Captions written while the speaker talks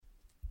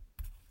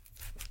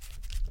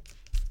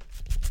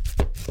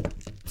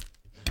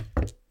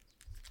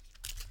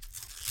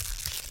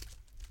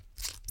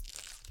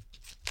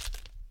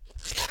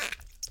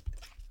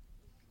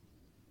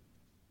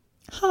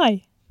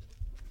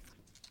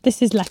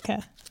This is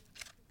Lecker.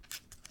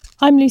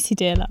 I'm Lucy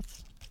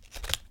Dearlove.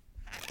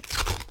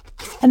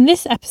 And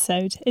this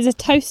episode is a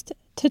toast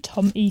to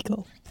Tom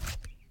Eagle.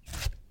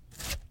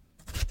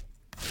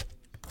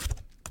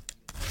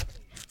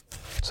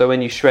 So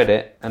when you shred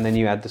it and then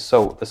you add the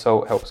salt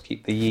helps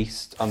keep the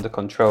yeast under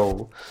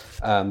control,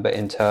 but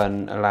in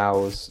turn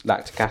allows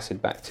lactic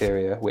acid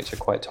bacteria, which are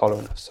quite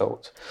tolerant of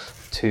salt,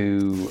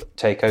 to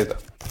take over.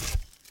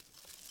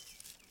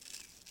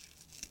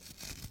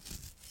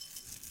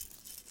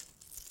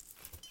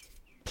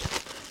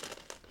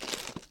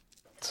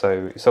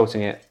 So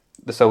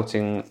the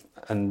salting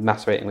and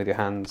macerating with your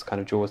hands kind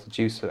of draws the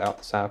juice out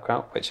the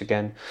sauerkraut, which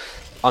again,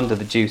 under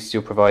the juice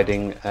you're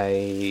providing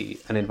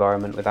an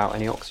environment without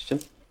any oxygen,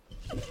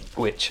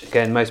 which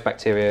again, most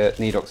bacteria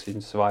need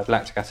oxygen to survive.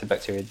 Lactic acid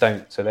bacteria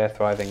don't, so they're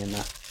thriving in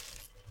that.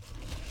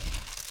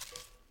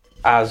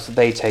 As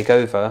they take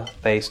over,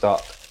 they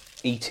start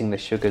eating the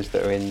sugars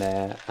that are in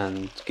there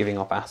and giving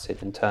off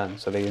acid in turn,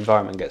 so the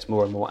environment gets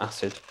more and more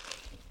acid.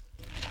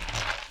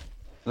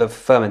 The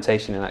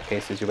fermentation in that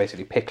case is you're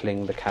basically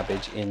pickling the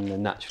cabbage in the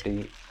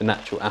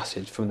natural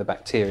acid from the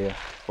bacteria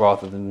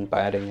rather than by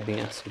adding any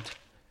acid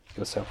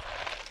yourself.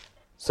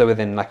 So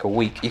within like a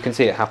week, you can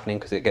see it happening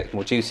because it gets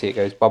more juicy, it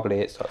goes bubbly,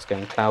 it starts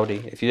going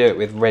cloudy. If you do it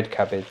with red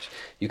cabbage,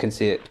 you can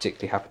see it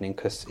particularly happening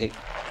because it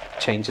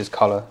changes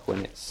colour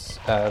when it's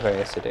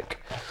very acidic.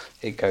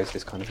 It goes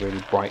this kind of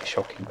really bright,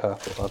 shocking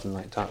purple rather than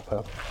like dark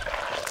purple.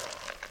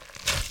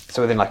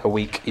 So within like a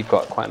week, you've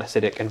got quite an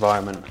acidic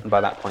environment, and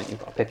by that point, you've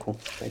got a pickle,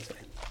 basically.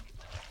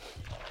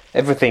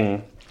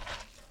 Everything,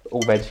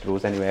 all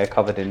vegetables anyway, are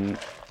covered in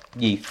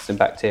yeasts and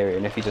bacteria,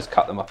 and if you just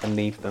cut them up and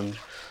leave them,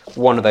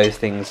 one of those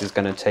things is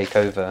going to take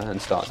over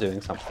and start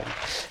doing something.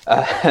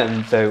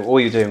 So all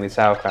you're doing with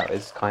sauerkraut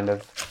is kind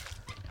of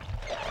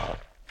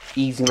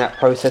easing that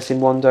process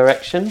in one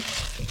direction.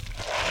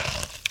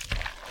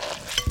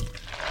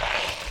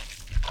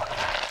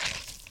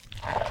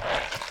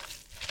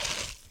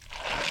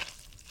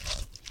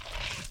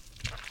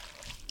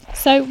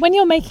 So when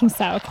you're making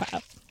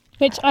sauerkraut,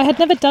 which I had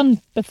never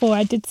done before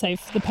I did so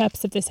for the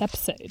purpose of this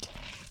episode,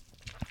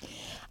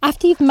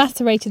 after you've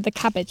macerated the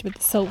cabbage with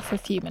the salt for a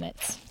few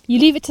minutes, you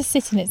leave it to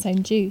sit in its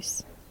own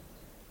juice.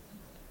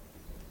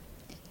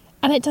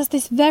 And it does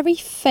this very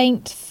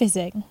faint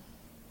fizzing.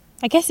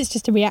 I guess it's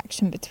just a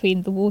reaction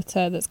between the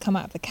water that's come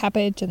out of the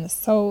cabbage and the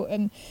salt,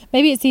 and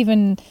maybe it's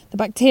even the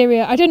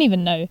bacteria, I don't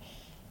even know.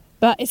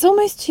 But it's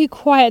almost too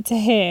quiet to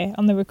hear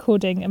on the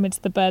recording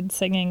amidst the birds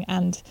singing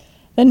and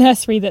the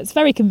nursery that's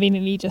very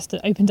conveniently just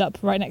opened up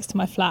right next to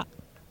my flat.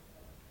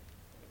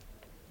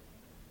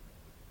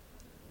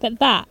 But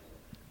that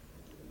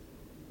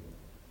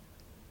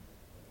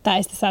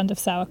is the sound of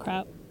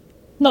sauerkraut.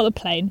 Not the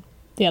plain,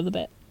 the other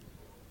bit.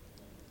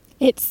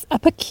 It's a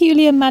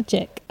peculiar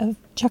magic of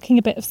chucking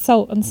a bit of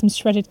salt on some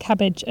shredded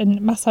cabbage and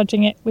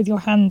massaging it with your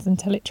hands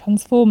until it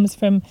transforms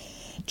from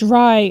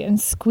dry and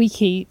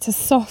squeaky to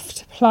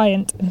soft,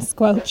 pliant and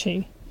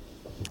squelchy.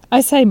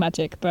 I say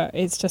magic, but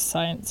it's just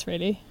science,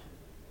 really.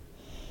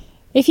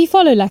 If you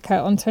follow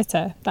Lecker on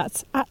Twitter,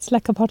 that's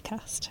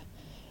 @LeckerPodcast.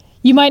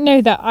 You might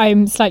know that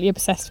I'm slightly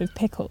obsessed with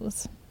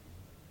pickles.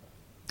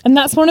 And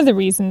that's one of the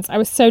reasons I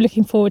was so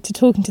looking forward to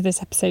talking to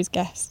this episode's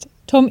guest,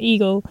 Tom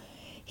Eagle.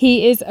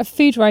 He is a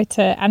food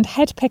writer and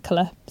head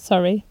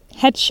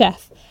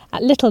chef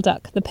at Little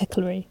Duck, the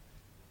Picklery.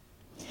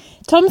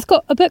 Tom's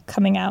got a book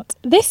coming out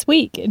this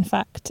week, in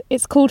fact.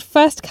 It's called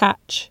First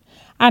Catch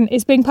and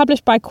is being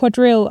published by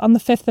Quadrille on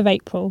the 5th of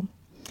April.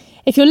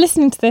 If you're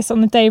listening to this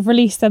on the day of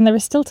release, then there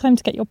is still time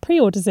to get your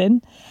pre-orders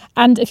in.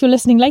 And if you're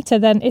listening later,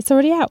 then it's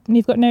already out and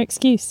you've got no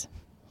excuse.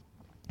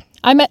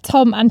 I met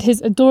Tom and his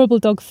adorable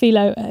dog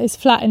Philo at his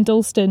flat in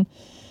Dalston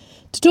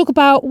to talk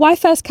about why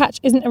First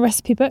Catch isn't a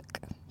recipe book,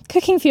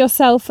 cooking for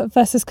yourself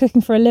versus cooking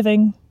for a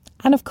living,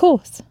 and of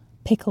course,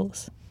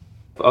 pickles.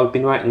 I've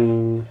been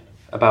writing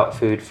about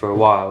food for a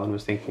while and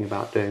was thinking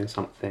about doing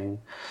something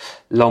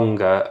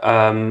longer,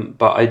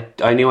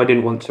 but I knew I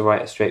didn't want to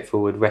write a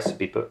straightforward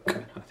recipe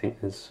book. I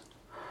think there's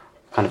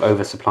kind of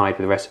oversupplied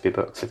with recipe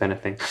books, if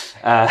anything.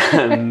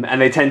 And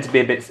they tend to be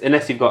a bit,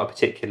 unless you've got a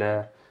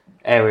particular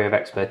area of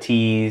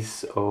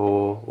expertise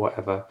or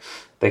whatever,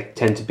 they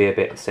tend to be a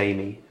bit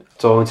samey.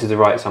 So I wanted to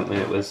write something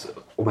that was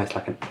almost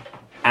like an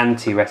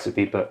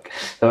anti-recipe book.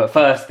 So at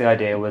first the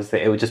idea was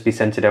that it would just be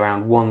centered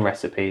around one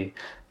recipe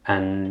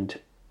and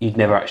you'd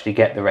never actually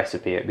get the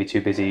recipe. It'd be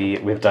too busy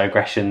with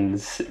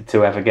digressions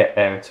to ever get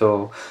there at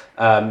all,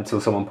 until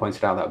someone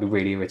pointed out that would be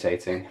really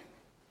irritating.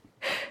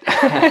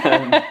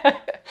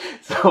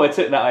 So I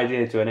took that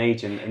idea to an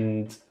agent,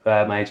 and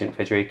my agent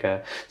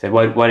Federica said,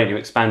 why don't you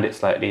expand it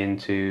slightly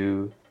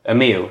into a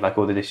meal, like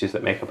all the dishes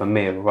that make up a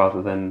meal,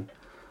 rather than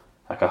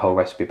like a whole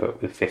recipe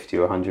book with 50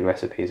 or 100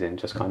 recipes in,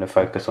 just kind of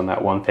focus on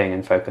that one thing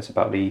and focus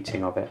about the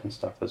eating of it and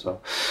stuff as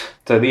well.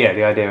 So the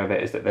idea of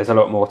it is that there's a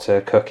lot more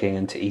to cooking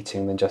and to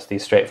eating than just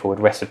these straightforward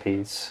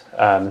recipes.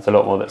 There's a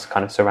lot more that's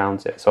kind of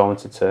surrounds it. So I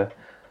wanted to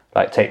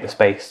take the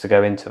space to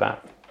go into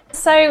that.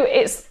 So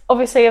it's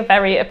obviously a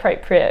very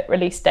appropriate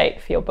release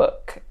date for your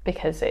book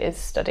because it is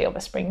Study of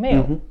a Spring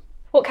Meal.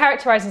 Mm-hmm. What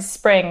characterises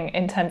spring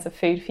in terms of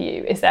food for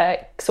you? Is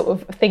there sort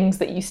of things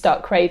that you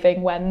start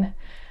craving when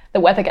the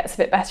weather gets a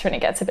bit better and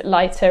it gets a bit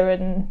lighter,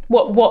 and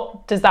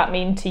what does that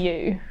mean to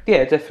you?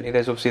 Yeah, definitely.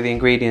 There's obviously the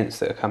ingredients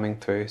that are coming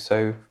through.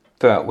 So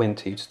throughout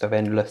winter, you just have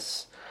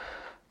endless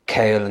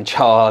kale and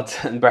chard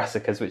and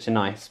brassicas, which are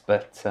nice,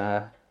 but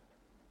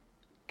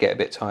get a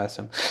bit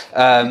tiresome.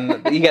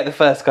 You get the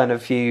first kind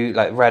of few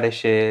like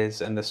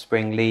radishes and the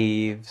spring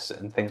leaves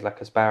and things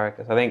like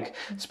asparagus. I think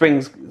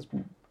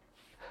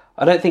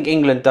I don't think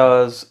England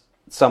does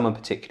summer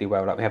particularly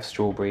well. Like we have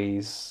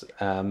strawberries,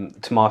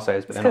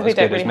 tomatoes, but they're not as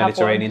good as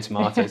Mediterranean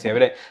tomatoes.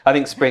 Yeah, I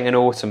think spring and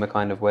autumn are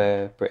kind of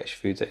where British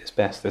food's at its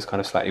best. There's kind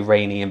of slightly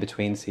rainy in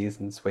between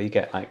seasons where you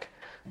get like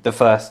the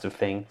first of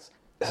things.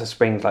 So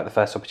spring's like the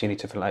first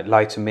opportunity for like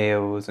lighter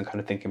meals and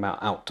kind of thinking about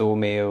outdoor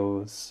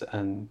meals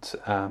and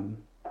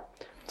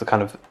the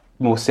kind of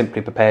more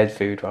simply prepared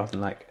food rather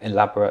than like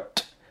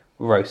elaborate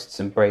roasts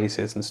and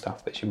braises and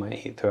stuff that you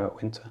might eat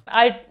throughout winter.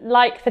 I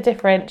like the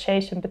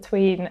differentiation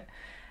between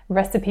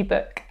recipe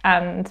book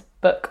and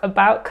book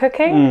about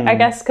cooking, I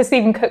guess, because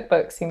even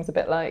cookbook seems a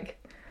bit like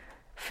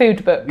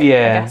food book, I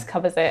guess,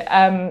 covers it.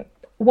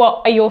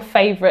 What are your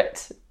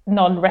favourite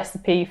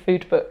non-recipe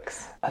food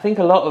books? I think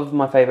a lot of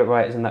my favourite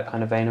writers in that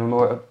kind of vein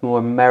are more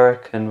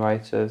American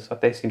writers.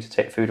 They seem to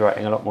take food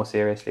writing a lot more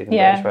seriously than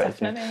British writers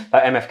do.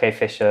 Like MFK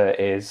Fisher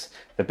is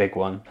the big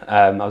one.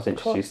 I was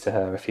introduced to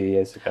her a few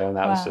years ago, and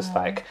that was just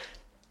like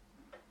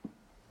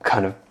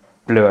kind of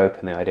blew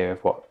open the idea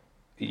of what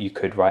you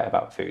could write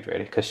about food,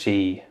 really, because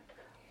she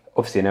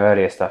obviously in her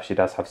earlier stuff she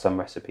does have some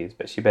recipes,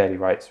 but she barely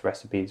writes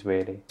recipes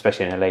really,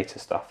 especially in her later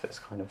stuff that's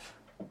kind of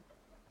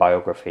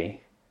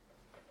biography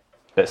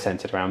that's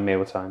centred around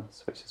meal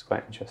times, which is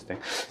quite interesting.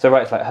 So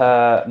writers like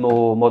her,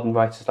 more modern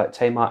writers like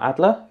Tamar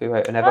Adler, who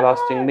wrote An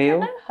Everlasting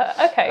Meal.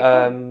 Okay,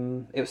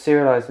 cool. It was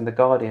serialised in The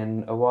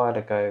Guardian a while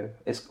ago.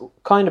 It's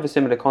kind of a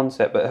similar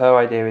concept, but her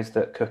idea is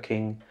that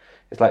cooking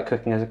is like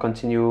cooking as a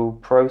continual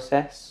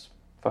process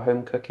for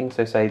home cooking.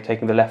 So say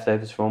taking the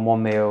leftovers from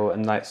one meal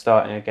and like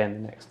starting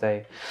again the next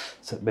day.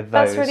 So with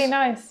those, that's really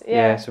nice.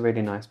 Yeah, it's a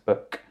really nice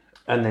book.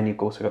 And then you've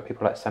also got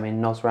people like Samin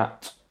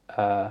Nosrat,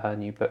 her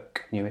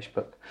newish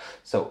book,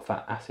 Salt,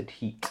 Fat, Acid,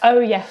 Heat. Oh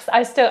yes,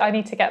 I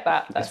need to get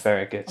that. It's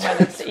very good.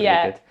 It's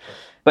really good.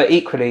 But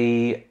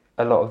equally,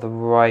 a lot of the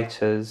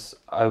writers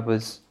I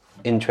was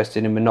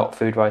interested in were not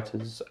food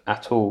writers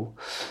at all.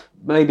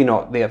 Maybe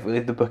not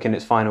the book in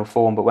its final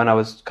form, but when I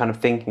was kind of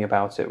thinking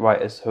about it,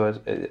 writers who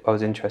I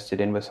was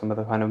interested in were some of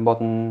the kind of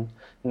modern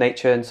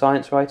nature and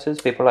science writers,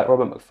 people like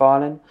Robert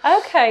Macfarlane.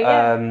 Okay,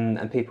 yeah.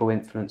 And people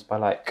influenced by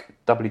like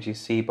W.G.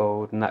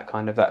 Sebald and that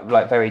kind of that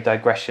like very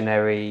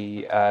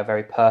digressionary,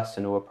 very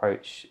personal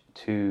approach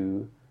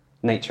to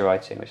nature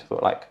writing, which I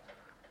thought like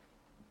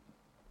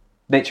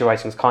nature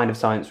writing is kind of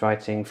science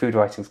writing, food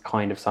writing is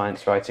kind of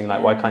science writing.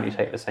 Like, why can't you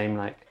take the same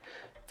like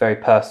very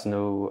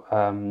personal,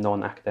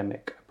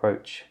 non-academic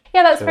approach?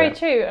 Yeah, that's very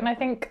true. And I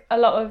think a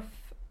lot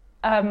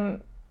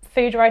of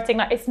food writing,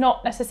 like, it's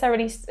not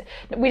necessarily,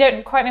 we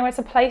don't quite know where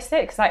to place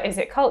it, because like, is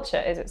it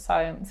culture, is it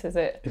science, is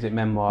it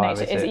memoir,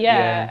 nature? Is it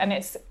and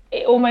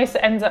it almost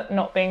ends up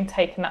not being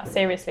taken that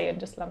seriously and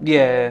just lumped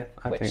in,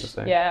 I think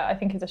so. Yeah, I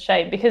think is a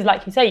shame, because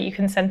like you say, you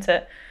can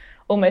centre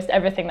almost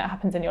everything that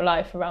happens in your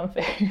life around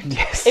food.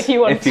 Yes, if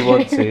you want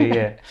to,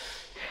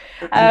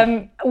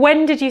 yeah.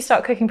 When did you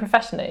start cooking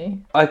professionally?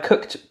 I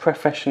cooked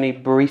professionally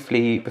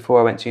briefly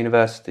before I went to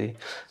university.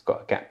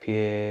 Got a gap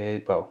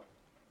year. Well,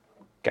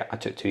 I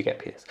took 2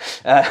 gap years.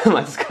 I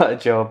just got a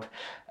job,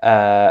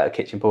 a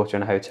kitchen porter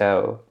in a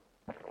hotel.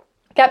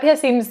 Gap year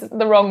seems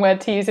the wrong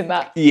word to use in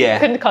that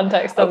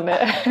context, doesn't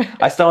it?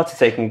 I started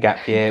taking a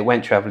gap year,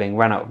 went travelling,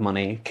 ran out of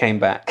money, came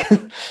back,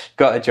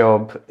 got a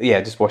job,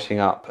 just washing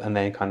up, and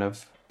then kind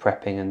of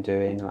prepping and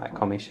doing like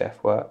commie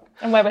chef work.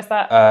 And where was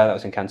that? That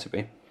was in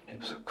Canterbury. It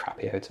was a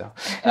crappy hotel.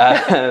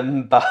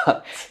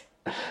 But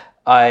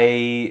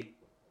I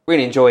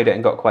really enjoyed it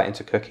and got quite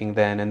into cooking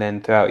then. And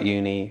then throughout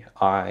uni,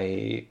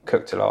 I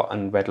cooked a lot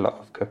and read a lot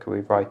of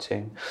cookery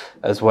writing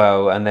as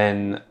well. And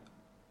then,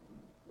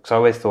 because I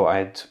always thought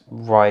I'd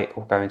write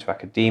or go into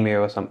academia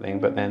or something,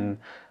 but then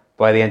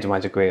by the end of my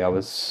degree, I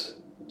was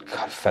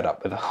kind of fed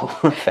up with the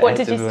whole affair. What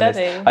did you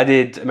study? I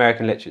did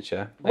American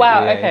literature.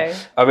 Wow, okay.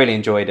 I really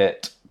enjoyed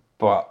it,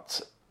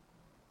 but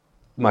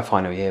my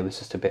final year was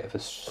just a bit of a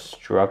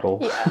struggle.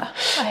 Yeah,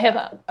 I hear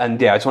that.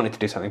 And I just wanted to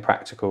do something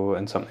practical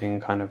and something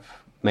kind of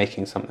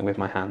making something with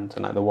my hands,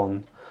 and like the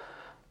one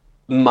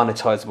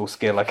monetizable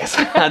skill I guess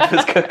I had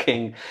was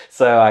cooking.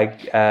 So I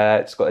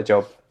just got a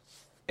job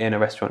in a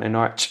restaurant in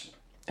Norwich,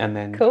 and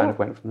then kind of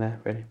went from there,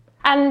 really.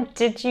 And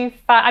did you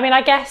find, I mean,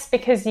 I guess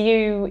because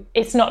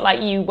it's not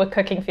like you were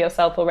cooking for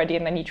yourself already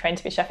and then you trained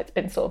to be a chef, it's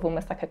been sort of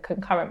almost like a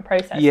concurrent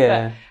process.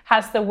 Yeah. But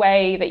has the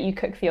way that you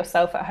cook for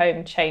yourself at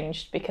home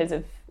changed because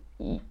of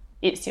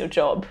it's your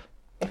job,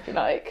 if you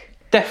like?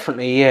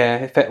 Definitely,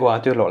 yeah. I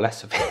do a lot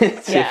less of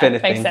it, if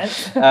anything. Makes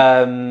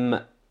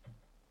sense.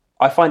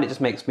 I find it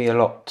just makes me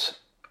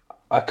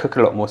I cook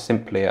a lot more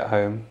simply at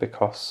home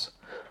because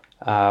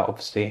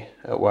obviously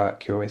at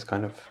work you're always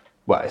kind of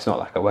well, it's not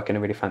like I work in a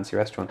really fancy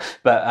restaurant,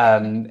 but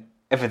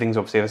everything's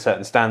obviously of a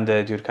certain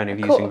standard. You're kind of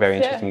using very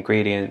interesting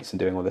ingredients and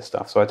doing all this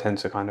stuff. So I tend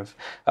to kind of,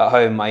 at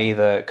home, I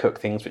either cook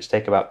things which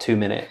take about 2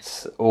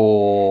 minutes,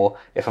 or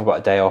if I've got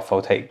a day off,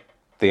 I'll take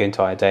the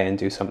entire day and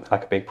do something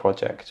like a big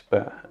project.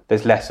 But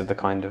there's less of the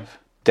kind of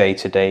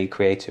day-to-day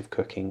creative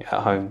cooking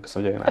at home because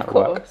I'm doing that at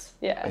work.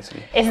 Yeah.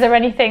 Basically. Is there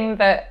anything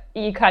that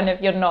you kind of,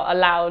 you're not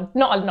allowed,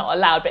 not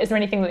allowed, but is there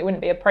anything that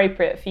wouldn't be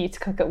appropriate for you to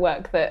cook at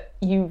work that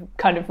you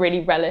kind of really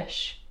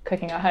relish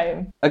cooking at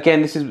home?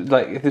 Again, this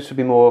would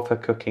be more for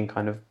cooking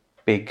kind of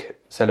big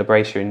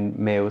celebration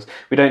meals.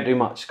 We don't do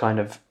much kind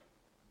of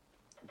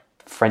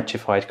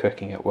Frenchified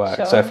cooking at work.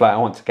 Sure. So if like I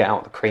want to get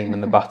out the cream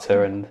and the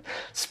butter and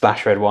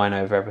splash red wine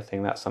over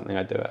everything, that's something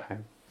I do at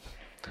home.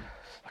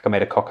 Like I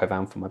made a coq au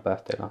vin for my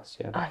birthday last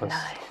year. That was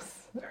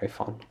nice. Very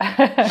fun.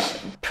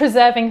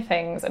 Preserving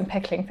things and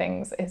pickling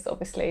things is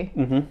obviously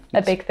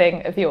a big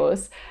thing of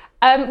yours.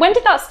 When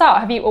did that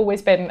start? Have you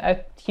always been a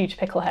huge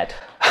pickle head?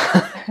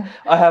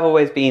 I have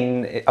always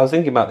been. I was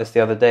thinking about this the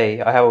other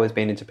day. I have always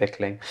been into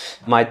pickling.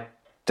 My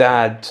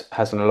dad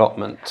has an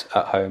allotment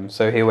at home,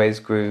 so he always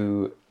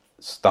grew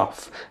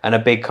stuff. And a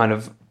big kind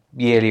of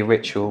yearly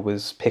ritual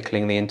was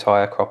pickling the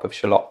entire crop of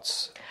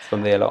shallots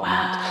from the allotment.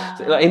 Wow.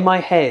 So, like, in my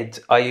head,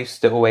 I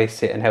used to always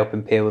sit and help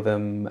him peel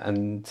them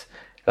and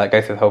like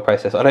go through the whole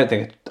process. I don't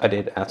think I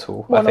did at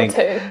all. One I think,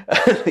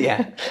 or two.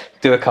 yeah,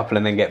 do a couple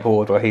and then get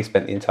bored, while he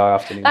spent the entire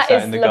afternoon That sat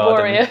is in the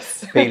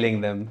laborious. garden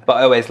peeling them. But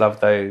I always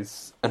loved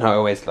those, and I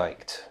always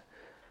liked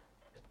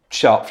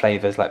sharp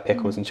flavours like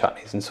pickles and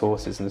chutneys and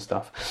sauces and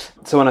stuff.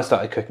 So when I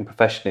started cooking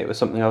professionally, it was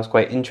something I was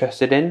quite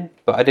interested in,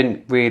 but I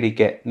didn't really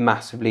get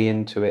massively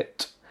into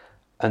it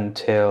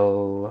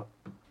until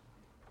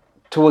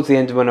towards the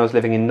end of when I was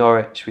living in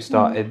Norwich. We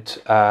started,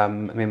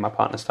 me and my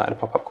partner started a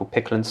pop-up called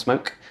Pickle and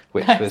Smoke,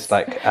 which was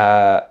like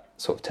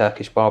sort of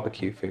Turkish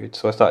barbecue food.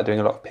 So I started doing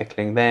a lot of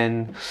pickling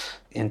then,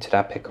 into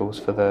our pickles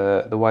for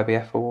the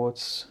YBF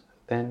Awards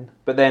then.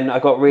 But then I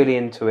got really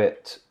into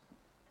it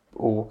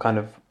all kind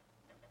of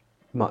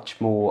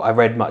much more. I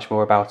read much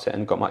more about it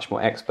and got much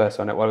more experts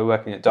on it while we were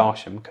working at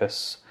Darsham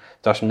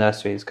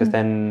Nurseries, because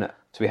then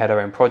so we had our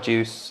own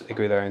produce, they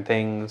grew their own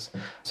things,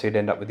 so you'd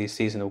end up with these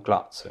seasonal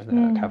gluts. So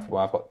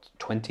I've got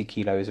 20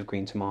 kilos of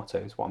green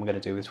tomatoes. What am I going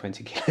to do with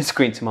 20 kilos of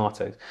green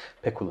tomatoes?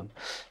 Pickle them,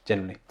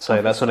 generally.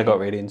 So that's when I got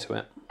really into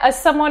it.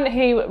 As someone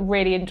who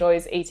really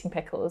enjoys eating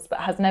pickles but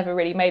has never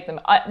really made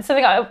them,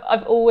 something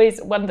I've always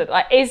wondered,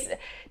 like,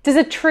 does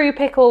a true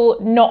pickle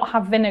not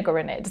have vinegar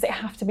in it? Does it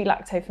have to be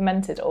lacto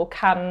fermented, or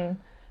can...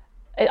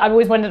 I've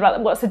always wondered about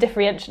what's the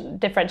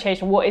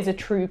differentiation. What is a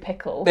true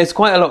pickle? There's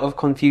quite a lot of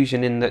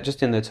confusion in that,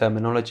 just in the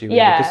terminology. Really,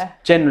 because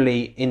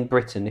generally in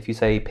Britain, if you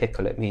say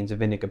pickle, it means a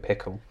vinegar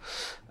pickle.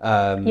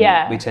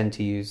 We tend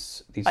to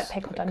use these like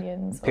pickled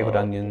onions,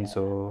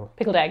 or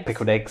pickled eggs.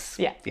 Pickled eggs.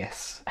 Yeah.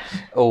 Yes.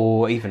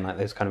 Or even like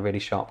those kind of really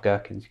sharp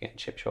gherkins you get in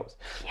chip shops.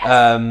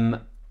 Yes.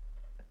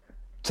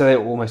 So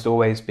they'll almost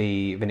always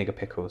be vinegar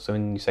pickles. So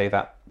when you say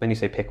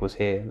pickles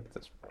here,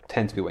 that's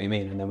tend to be what you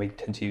mean, and then we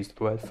tend to use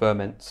the word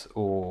ferments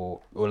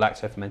or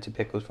lacto fermented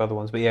pickles for other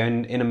ones. But yeah,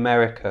 in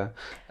America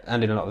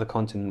and in a lot of the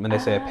continent, when they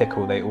say a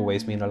pickle, they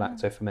always mean a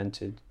lacto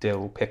fermented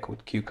dill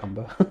pickled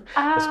cucumber.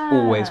 That's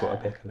always what a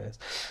pickle is.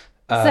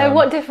 So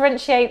what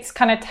differentiates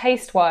kind of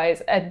taste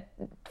wise a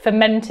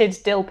fermented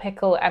dill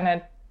pickle and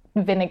a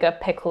vinegar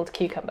pickled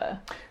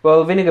cucumber?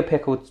 Well, vinegar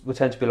pickles will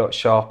tend to be a lot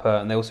sharper,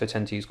 and they also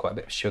tend to use quite a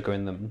bit of sugar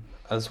in them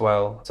as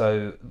well.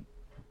 So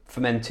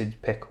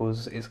fermented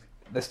pickles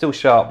they're still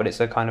sharp, but it's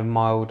a kind of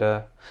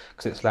milder,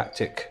 because it's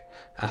lactic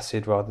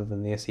acid rather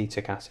than the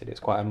acetic acid. It's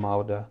quite a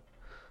milder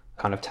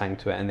kind of tang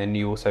to it, and then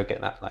you also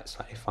get that like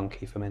slightly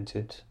funky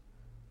fermented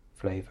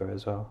flavour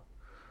as well.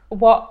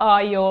 What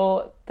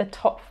are the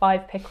top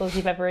 5 pickles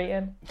you've ever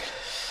eaten?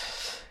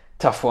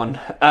 Tough one.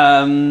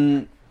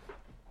 Well,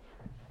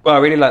 I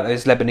really like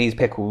those Lebanese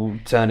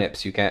pickled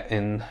turnips you get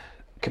in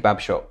kebab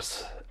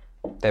shops.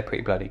 They're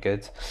pretty bloody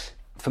good.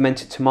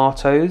 Fermented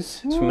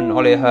tomatoes. It's from an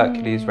Olia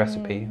Hercules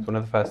recipe. It's one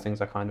of the first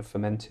things I kind of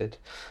fermented.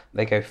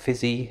 They go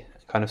fizzy,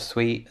 kind of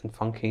sweet and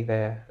funky.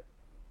 They're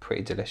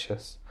pretty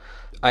delicious.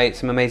 I ate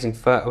some amazing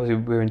we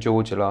were in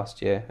Georgia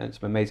last year, and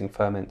some amazing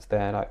ferments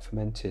there, like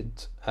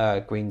fermented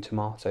green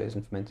tomatoes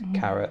and fermented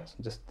carrots,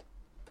 and just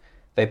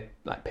they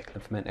like pickle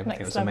and ferment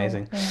everything. It was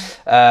amazing.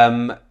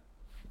 Yeah.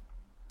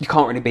 You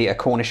can't really beat a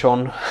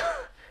Cornichon,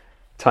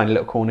 tiny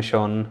little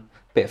Cornichon,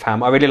 bit of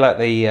ham. I really like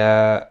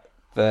the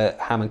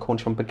ham and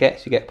Cornichon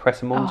baguettes you get at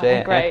Pret a Manger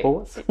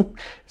airports.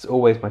 It's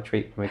always my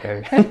treat when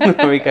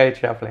we go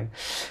travelling.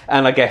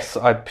 And I guess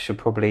I should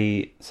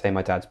probably say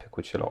my dad's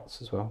pickled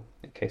shallots as well,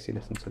 in case he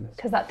listens to this.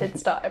 Because that did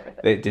start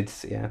everything. It did,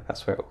 yeah,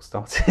 that's where it all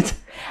started.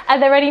 Are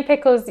there any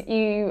pickles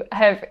you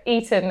have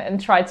eaten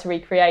and tried to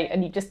recreate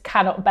and you just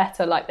cannot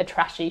better, like the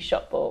trashy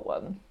shop-bought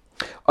one?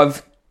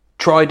 I've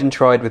tried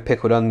with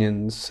pickled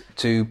onions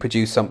to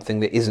produce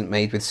something that isn't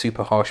made with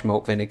super harsh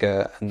malt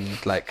vinegar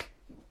and like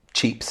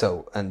cheap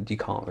salt, and you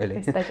can't really.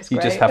 You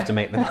just have to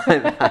make them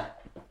like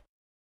that.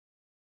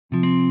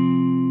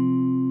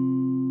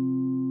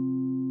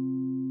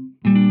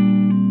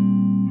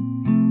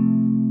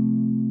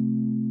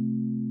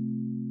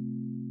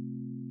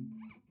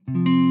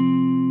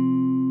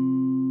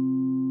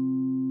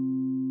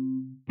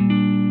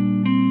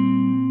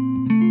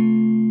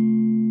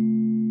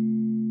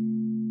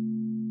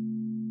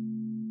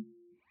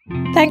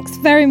 Thanks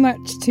very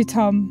much to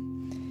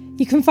Tom.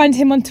 You can find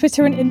him on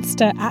Twitter and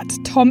Insta at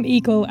Tom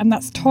Eagle, and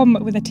that's Tom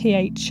with a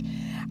TH.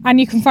 And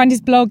you can find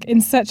his blog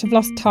In Search of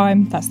Lost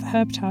Time, that's the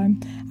herb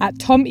time, at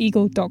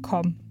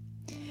tomeagle.com.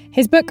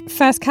 His book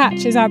First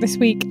Catch is out this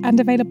week and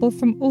available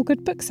from all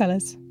good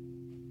booksellers.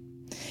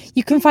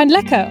 You can find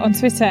Lecker on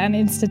Twitter and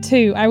Insta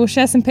too. I will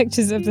share some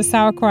pictures of the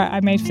sauerkraut I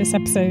made for this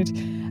episode.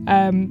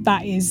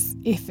 That is,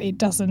 if it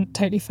doesn't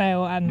totally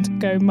fail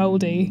and go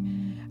mouldy.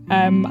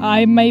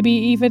 I may be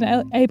even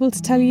able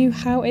to tell you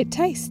how it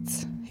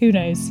tastes. Who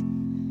knows?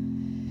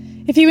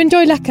 If you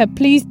enjoy Lecker,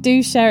 please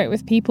do share it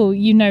with people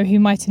you know who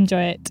might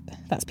enjoy it.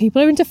 That's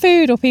people who are into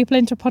food or people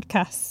into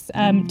podcasts.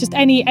 Just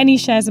any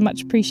shares are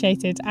much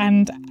appreciated.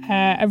 And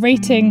a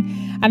rating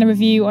and a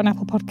review on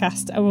Apple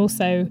Podcasts are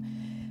also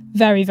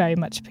very, very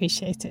much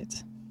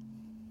appreciated.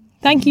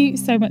 Thank you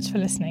so much for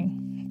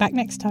listening. Back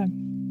next time.